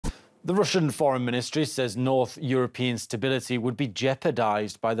The Russian Foreign Ministry says North European stability would be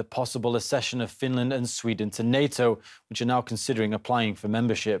jeopardized by the possible accession of Finland and Sweden to NATO, which are now considering applying for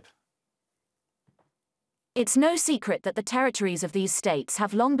membership. It's no secret that the territories of these states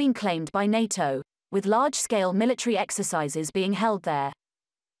have long been claimed by NATO, with large-scale military exercises being held there.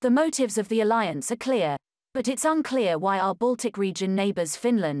 The motives of the alliance are clear, but it's unclear why our Baltic region neighbours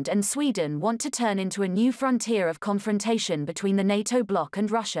Finland and Sweden want to turn into a new frontier of confrontation between the NATO bloc and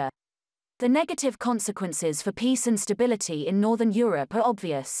Russia. The negative consequences for peace and stability in Northern Europe are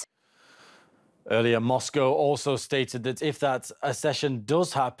obvious. Earlier, Moscow also stated that if that accession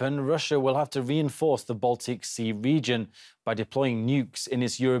does happen, Russia will have to reinforce the Baltic Sea region by deploying nukes in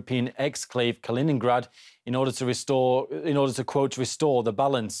its European exclave Kaliningrad in order to, quote, restore the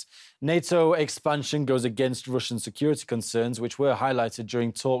balance. NATO expansion goes against Russian security concerns, which were highlighted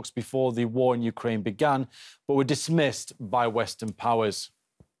during talks before the war in Ukraine began, but were dismissed by Western powers.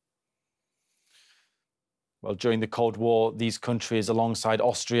 Well, during the Cold War, these countries, alongside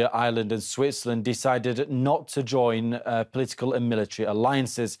Austria, Ireland and Switzerland, decided not to join political and military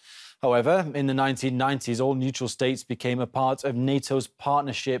alliances. However, in the 1990s, all neutral states became a part of NATO's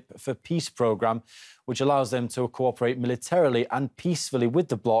Partnership for Peace programme, which allows them to cooperate militarily and peacefully with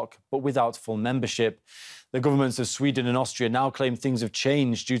the bloc, but without full membership. The governments of Sweden and Austria now claim things have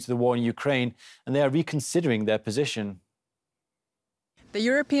changed due to the war in Ukraine, and they are reconsidering their position. The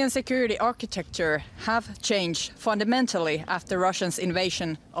European security architecture have changed fundamentally after Russia's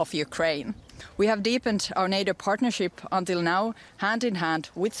invasion of Ukraine. We have deepened our NATO partnership until now, hand in hand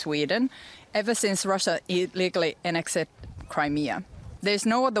with Sweden, ever since Russia illegally annexed Crimea. There is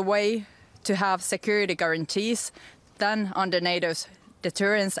no other way to have security guarantees than under NATO's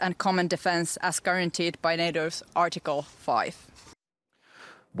deterrence and common defence as guaranteed by NATO's Article 5.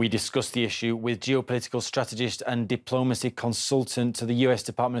 We discussed the issue with geopolitical strategist and diplomacy consultant to the US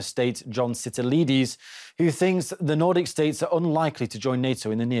Department of State, John Sitilides, who thinks the Nordic states are unlikely to join NATO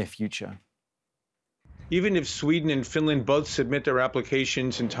in the near future. Even if Sweden and Finland both submit their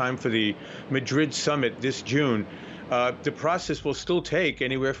applications in time for the Madrid summit this June, the process will still take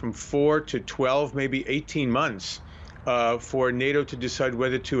anywhere from 4 to 12, maybe 18 months for NATO to decide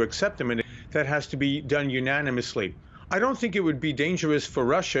whether to accept them, and that has to be done unanimously. I don't think it would be dangerous for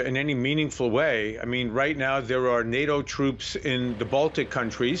Russia in any meaningful way. I mean, right now there are NATO troops in the Baltic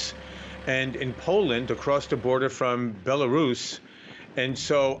countries and in Poland across the border from Belarus. And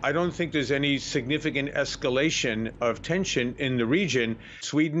so I don't think there's any significant escalation of tension in the region.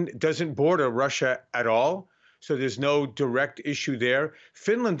 Sweden doesn't border Russia at all, so there's no direct issue there.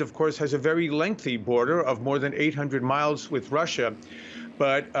 Finland, of course, has a very lengthy border of more than 800 miles with Russia.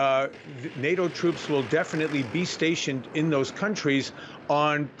 But NATO troops will definitely be stationed in those countries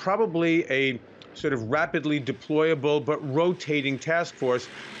on probably a sort of rapidly deployable but rotating task force.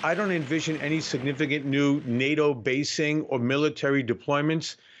 I don't envision any significant new NATO basing or military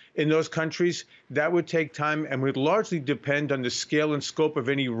deployments in those countries. That would take time and would largely depend on the scale and scope of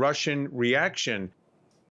any Russian reaction.